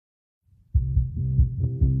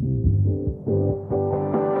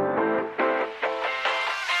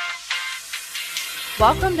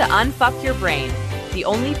Welcome to Unfuck Your Brain, the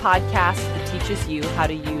only podcast that teaches you how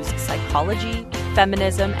to use psychology,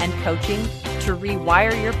 feminism, and coaching to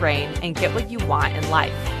rewire your brain and get what you want in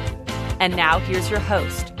life. And now here's your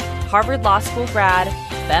host, Harvard Law School grad,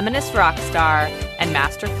 feminist rock star, and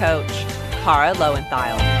master coach, Cara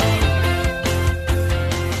Lowenthal.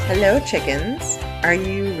 Hello, chickens. Are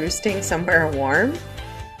you roosting somewhere warm?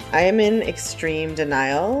 I am in extreme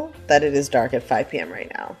denial that it is dark at 5 p.m.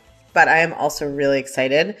 right now. But I am also really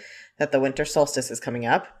excited that the winter solstice is coming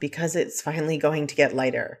up because it's finally going to get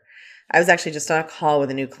lighter. I was actually just on a call with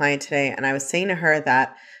a new client today, and I was saying to her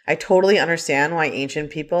that I totally understand why ancient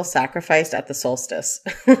people sacrificed at the solstice.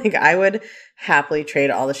 Like, I would happily trade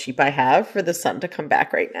all the sheep I have for the sun to come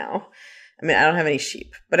back right now. I mean, I don't have any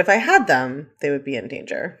sheep, but if I had them, they would be in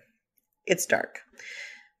danger. It's dark.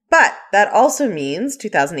 But that also means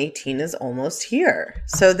 2018 is almost here.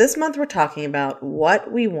 So this month we're talking about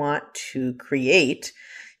what we want to create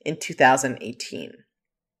in 2018.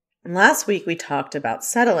 And last week we talked about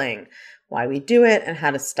settling, why we do it, and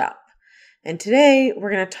how to stop. And today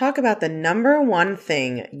we're going to talk about the number one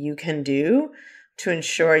thing you can do to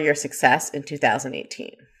ensure your success in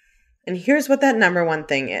 2018. And here's what that number one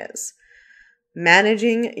thing is: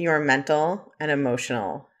 managing your mental and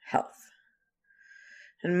emotional health.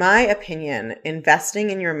 In my opinion,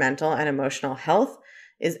 investing in your mental and emotional health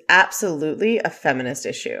is absolutely a feminist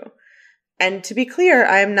issue. And to be clear,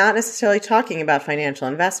 I am not necessarily talking about financial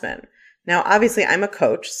investment. Now, obviously, I'm a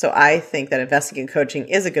coach, so I think that investing in coaching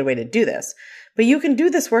is a good way to do this. But you can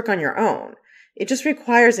do this work on your own. It just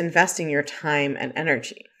requires investing your time and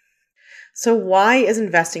energy. So why is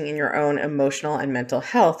investing in your own emotional and mental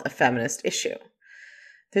health a feminist issue?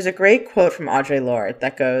 There's a great quote from Audre Lorde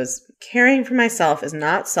that goes, "Caring for myself is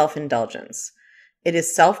not self-indulgence. It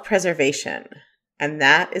is self-preservation, and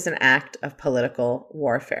that is an act of political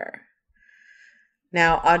warfare."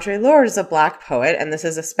 Now, Audre Lorde is a Black poet, and this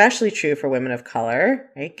is especially true for women of color,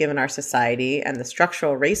 right, given our society and the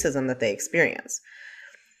structural racism that they experience.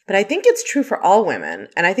 But I think it's true for all women,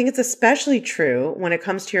 and I think it's especially true when it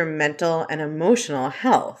comes to your mental and emotional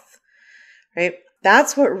health, right?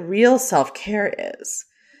 That's what real self-care is.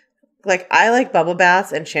 Like, I like bubble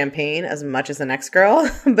baths and champagne as much as the next girl,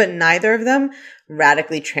 but neither of them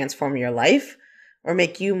radically transform your life or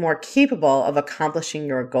make you more capable of accomplishing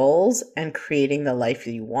your goals and creating the life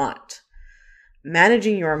you want.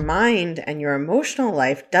 Managing your mind and your emotional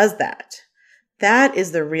life does that. That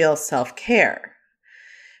is the real self-care.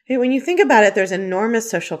 When you think about it, there's enormous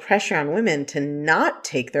social pressure on women to not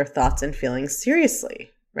take their thoughts and feelings seriously,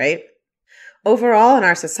 right? Overall, in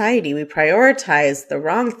our society, we prioritize the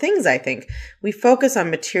wrong things, I think. We focus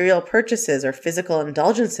on material purchases or physical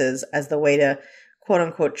indulgences as the way to, quote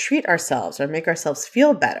unquote, treat ourselves or make ourselves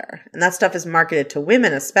feel better. And that stuff is marketed to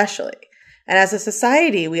women especially. And as a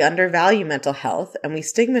society, we undervalue mental health and we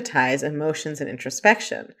stigmatize emotions and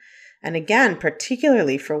introspection. And again,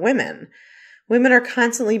 particularly for women. Women are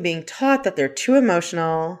constantly being taught that they're too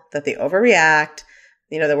emotional, that they overreact,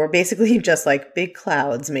 that we're basically just like big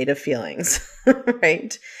clouds made of feelings,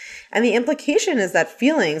 right? And the implication is that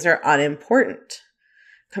feelings are unimportant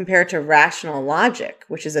compared to rational logic,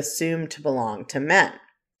 which is assumed to belong to men.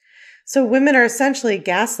 So women are essentially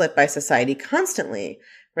gaslit by society constantly,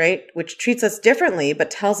 right? Which treats us differently,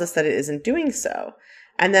 but tells us that it isn't doing so.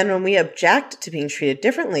 And then when we object to being treated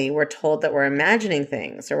differently, we're told that we're imagining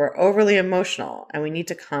things or we're overly emotional and we need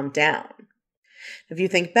to calm down. If you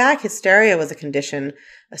think back, hysteria was a condition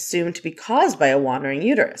assumed to be caused by a wandering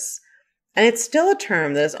uterus. And it's still a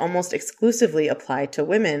term that is almost exclusively applied to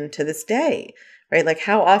women to this day, right? Like,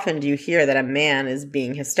 how often do you hear that a man is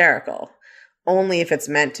being hysterical? Only if it's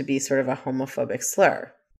meant to be sort of a homophobic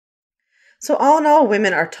slur. So all in all,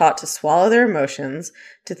 women are taught to swallow their emotions,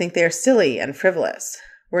 to think they are silly and frivolous.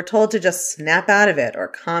 We're told to just snap out of it or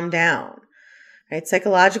calm down. Right?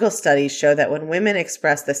 Psychological studies show that when women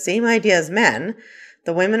express the same idea as men,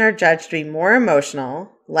 the women are judged to be more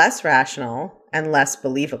emotional, less rational, and less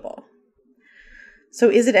believable. So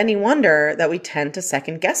is it any wonder that we tend to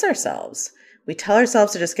second guess ourselves? We tell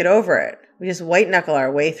ourselves to just get over it. We just white knuckle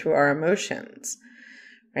our way through our emotions.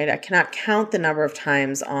 Right? I cannot count the number of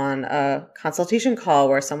times on a consultation call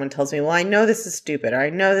where someone tells me, well, I know this is stupid, or I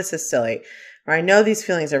know this is silly, or I know these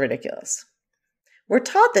feelings are ridiculous. We're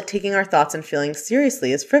taught that taking our thoughts and feelings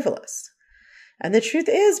seriously is frivolous. And the truth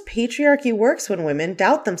is, patriarchy works when women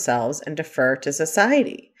doubt themselves and defer to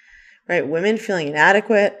society, right? Women feeling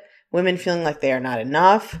inadequate, women feeling like they are not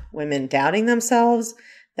enough, women doubting themselves,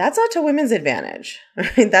 that's not to women's advantage,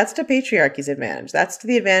 right? That's to patriarchy's advantage. That's to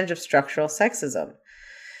the advantage of structural sexism.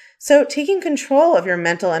 So taking control of your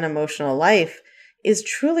mental and emotional life is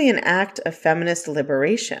truly an act of feminist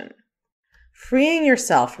liberation. Freeing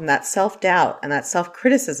yourself from that self-doubt and that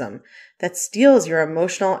self-criticism that steals your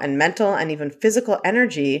emotional and mental and even physical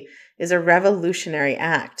energy is a revolutionary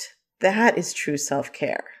act. That is true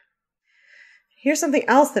self-care. Here's something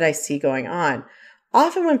else that I see going on.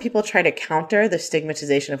 Often when people try to counter the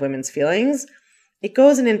stigmatization of women's feelings, it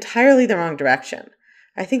goes in entirely the wrong direction.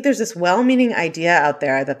 I think there's this well-meaning idea out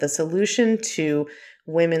there that the solution to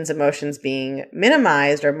women's emotions being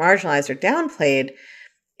minimized or marginalized or downplayed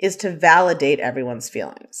is to validate everyone's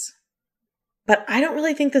feelings. But I don't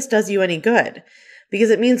really think this does you any good, because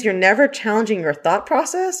it means you're never challenging your thought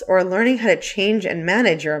process or learning how to change and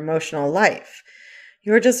manage your emotional life.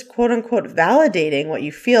 You're just quote unquote validating what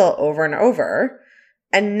you feel over and over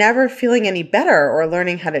and never feeling any better or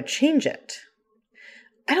learning how to change it.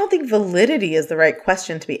 I don't think validity is the right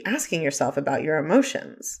question to be asking yourself about your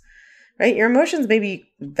emotions, right? Your emotions may be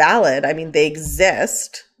valid. I mean, they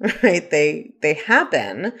exist, right? They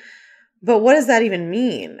happen, but what does that even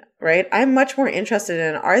mean, right? I'm much more interested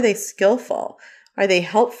in, are they skillful? Are they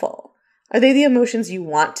helpful? Are they the emotions you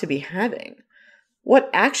want to be having? What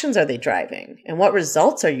actions are they driving? And what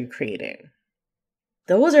results are you creating?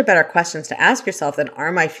 Those are better questions to ask yourself than,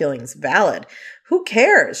 are my feelings valid? Who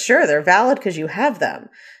cares? Sure, they're valid because you have them.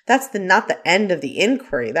 That's not the end of the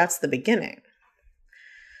inquiry. That's the beginning,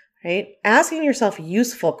 right? Asking yourself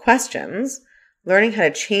useful questions, learning how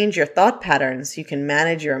to change your thought patterns so you can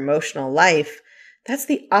manage your emotional life, that's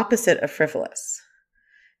the opposite of frivolous.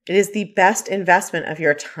 It is the best investment of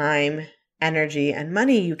your time, energy, and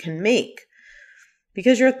money you can make.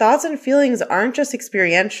 Because your thoughts and feelings aren't just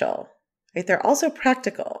experiential, right? They're also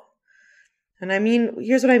practical. And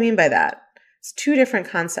here's what I mean by that. It's two different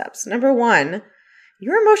concepts. Number one,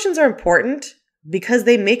 your emotions are important because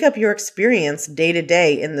they make up your experience day to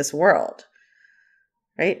day in this world,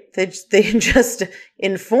 right? They just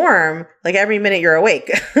inform, like every minute you're awake,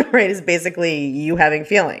 right? Is basically you having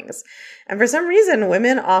feelings. And for some reason,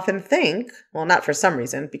 women often think, well, not for some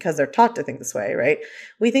reason, because they're taught to think this way, right?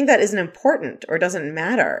 We think that isn't important or doesn't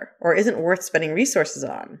matter or isn't worth spending resources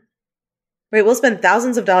on, right? We'll spend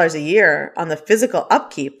thousands of dollars a year on the physical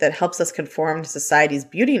upkeep that helps us conform to society's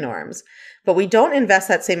beauty norms, but we don't invest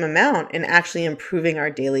that same amount in actually improving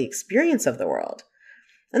our daily experience of the world.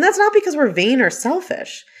 And that's not because we're vain or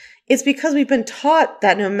selfish. It's because we've been taught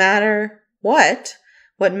that no matter what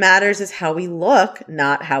matters is how we look,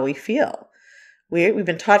 not how we feel. We've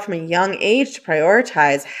been taught from a young age to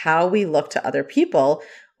prioritize how we look to other people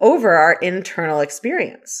over our internal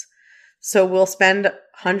experience. So we'll spend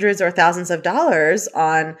hundreds or thousands of dollars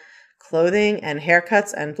on clothing and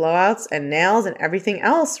haircuts and blowouts and nails and everything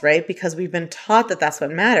else, right? Because we've been taught that that's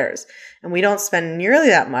what matters. And we don't spend nearly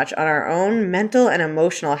that much on our own mental and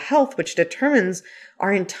emotional health, which determines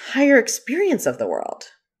our entire experience of the world.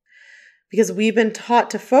 Because we've been taught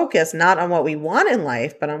to focus not on what we want in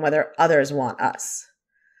life, but on whether others want us.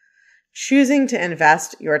 Choosing to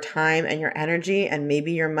invest your time and your energy and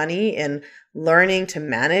maybe your money in learning to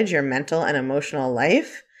manage your mental and emotional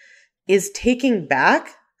life is taking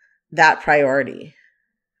back that priority,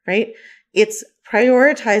 right? It's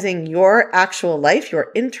prioritizing your actual life,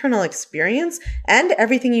 your internal experience, and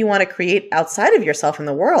everything you want to create outside of yourself in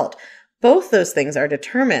the world. Both those things are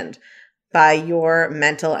determined by your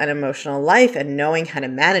mental and emotional life and knowing how to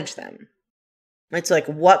manage them. It's like,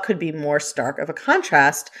 what could be more stark of a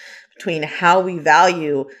contrast between how we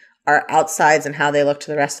value our outsides and how they look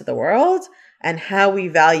to the rest of the world and how we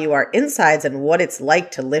value our insides and what it's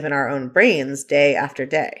like to live in our own brains day after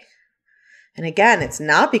day. And again, it's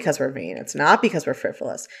not because we're vain. It's not because we're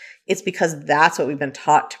frivolous. It's because that's what we've been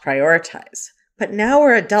taught to prioritize. But now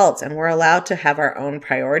we're adults and we're allowed to have our own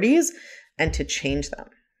priorities and to change them.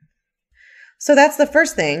 So that's the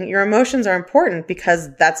first thing. Your emotions are important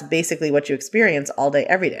because that's basically what you experience all day,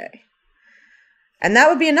 every day. And that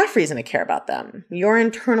would be enough reason to care about them. Your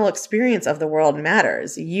internal experience of the world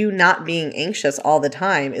matters. You not being anxious all the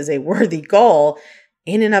time is a worthy goal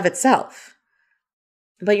in and of itself.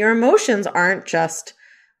 But your emotions aren't just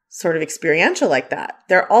sort of experiential like that.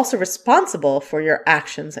 They're also responsible for your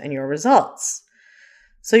actions and your results.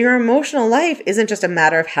 So your emotional life isn't just a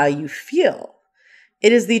matter of how you feel.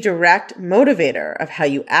 It is the direct motivator of how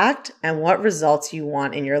you act and what results you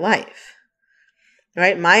want in your life.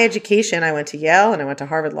 Right? My education, I went to Yale and I went to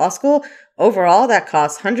Harvard Law School. Overall, that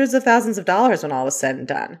cost hundreds of thousands of dollars when all was said and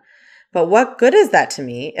done. But what good is that to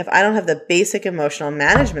me if I don't have the basic emotional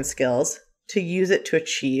management skills to use it to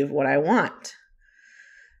achieve what I want?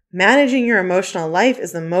 Managing your emotional life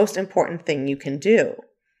is the most important thing you can do.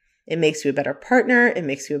 It makes you a better partner. It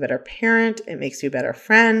makes you a better parent. It makes you a better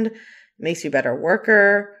friend. It makes you a better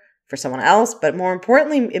worker. for someone else, but more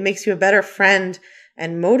importantly, it makes you a better friend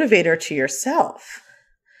and motivator to yourself.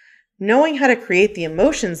 Knowing how to create the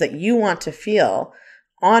emotions that you want to feel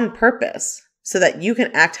on purpose so that you can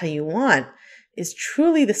act how you want is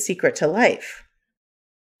truly the secret to life.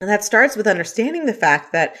 And that starts with understanding the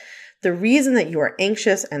fact that the reason that you are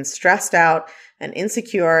anxious and stressed out and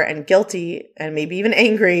insecure and guilty and maybe even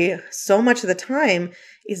angry so much of the time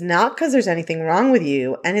is not because there's anything wrong with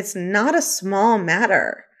you. And it's not a small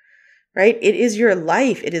matter, right? It is your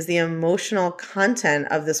life. It is the emotional content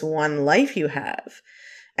of this one life you have.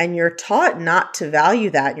 And you're taught not to value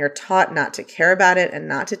that. And you're taught not to care about it and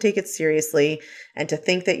not to take it seriously and to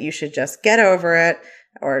think that you should just get over it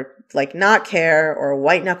or like not care or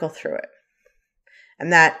white knuckle through it.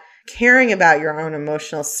 And that caring about your own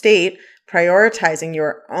emotional state, prioritizing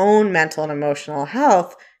your own mental and emotional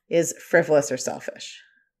health is frivolous or selfish.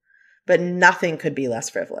 But nothing could be less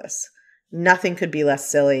frivolous. Nothing could be less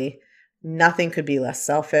silly. Nothing could be less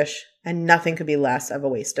selfish. And nothing could be less of a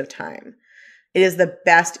waste of time. It is the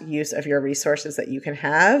best use of your resources that you can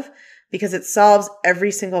have because it solves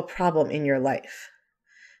every single problem in your life.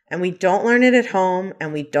 And we don't learn it at home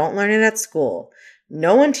and we don't learn it at school.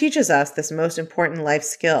 No one teaches us this most important life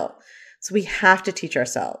skill. So we have to teach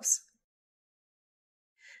ourselves.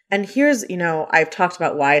 And here's, I've talked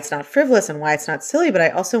about why it's not frivolous and why it's not silly, but I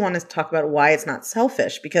also want to talk about why it's not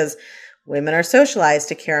selfish because women are socialized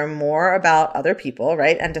to care more about other people,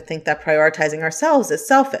 right? And to think that prioritizing ourselves is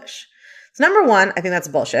selfish. So number one, I think that's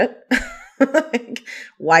bullshit. Like,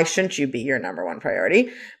 why shouldn't you be your number one priority?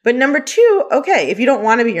 But number two, okay, if you don't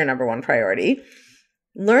want to be your number one priority,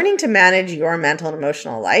 learning to manage your mental and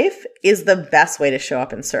emotional life is the best way to show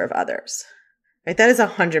up and serve others. Right? That is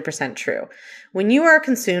 100% true. When you are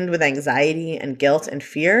consumed with anxiety and guilt and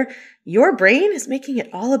fear, your brain is making it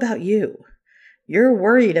all about you. You're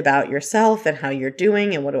worried about yourself and how you're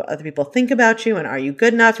doing and what do other people think about you and are you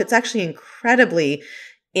good enough? It's actually incredibly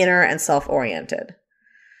inner and self-oriented.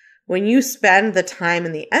 When you spend the time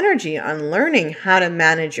and the energy on learning how to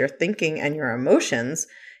manage your thinking and your emotions,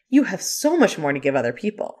 you have so much more to give other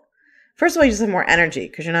people. First of all, you just have more energy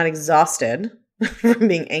because you're not exhausted from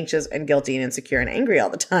being anxious and guilty and insecure and angry all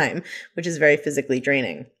the time, which is very physically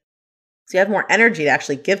draining. So you have more energy to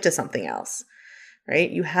actually give to something else, right?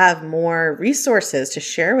 You have more resources to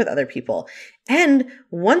share with other people. And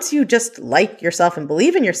once you just like yourself and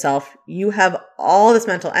believe in yourself, you have all this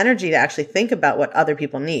mental energy to actually think about what other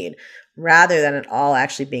people need rather than it all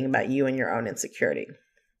actually being about you and your own insecurity.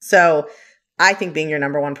 So I think being your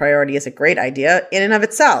number one priority is a great idea in and of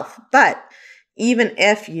itself. But even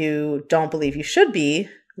if you don't believe you should be,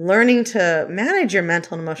 learning to manage your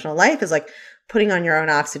mental and emotional life is like putting on your own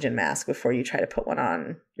oxygen mask before you try to put one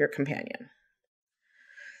on your companion.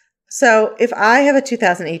 So if I have a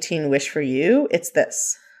 2018 wish for you, it's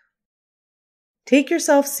this. Take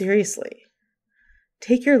yourself seriously.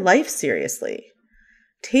 Take your life seriously.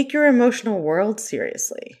 Take your emotional world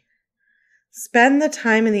seriously. Spend the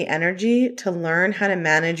time and the energy to learn how to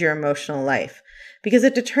manage your emotional life because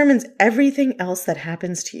it determines everything else that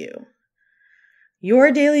happens to you.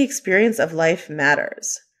 Your daily experience of life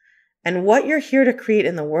matters, and what you're here to create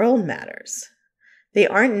in the world matters. They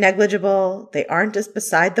aren't negligible. They aren't just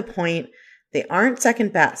beside the point. They aren't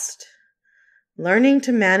second best. Learning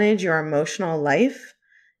to manage your emotional life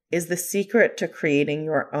is the secret to creating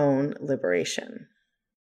your own liberation.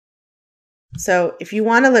 So if you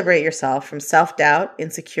want to liberate yourself from self-doubt,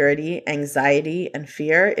 insecurity, anxiety, and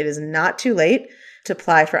fear, it is not too late to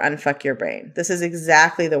apply for Unfuck Your Brain. This is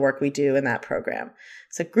exactly the work we do in that program.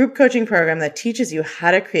 It's a group coaching program that teaches you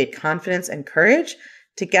how to create confidence and courage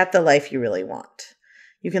to get the life you really want.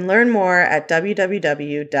 You can learn more at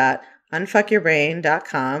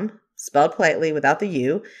www.unfuckyourbrain.com, spelled politely without the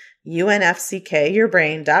U,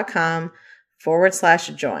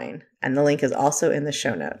 unfuckyourbrain.com/join. And the link is also in the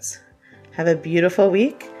show notes. Have a beautiful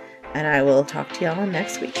week, and I will talk to y'all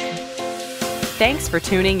next week. Thanks for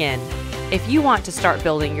tuning in. If you want to start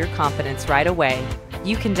building your confidence right away,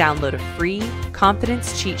 you can download a free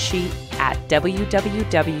confidence cheat sheet at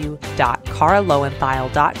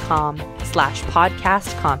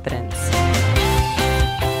www.caralowenthal.com/podcastconfidence.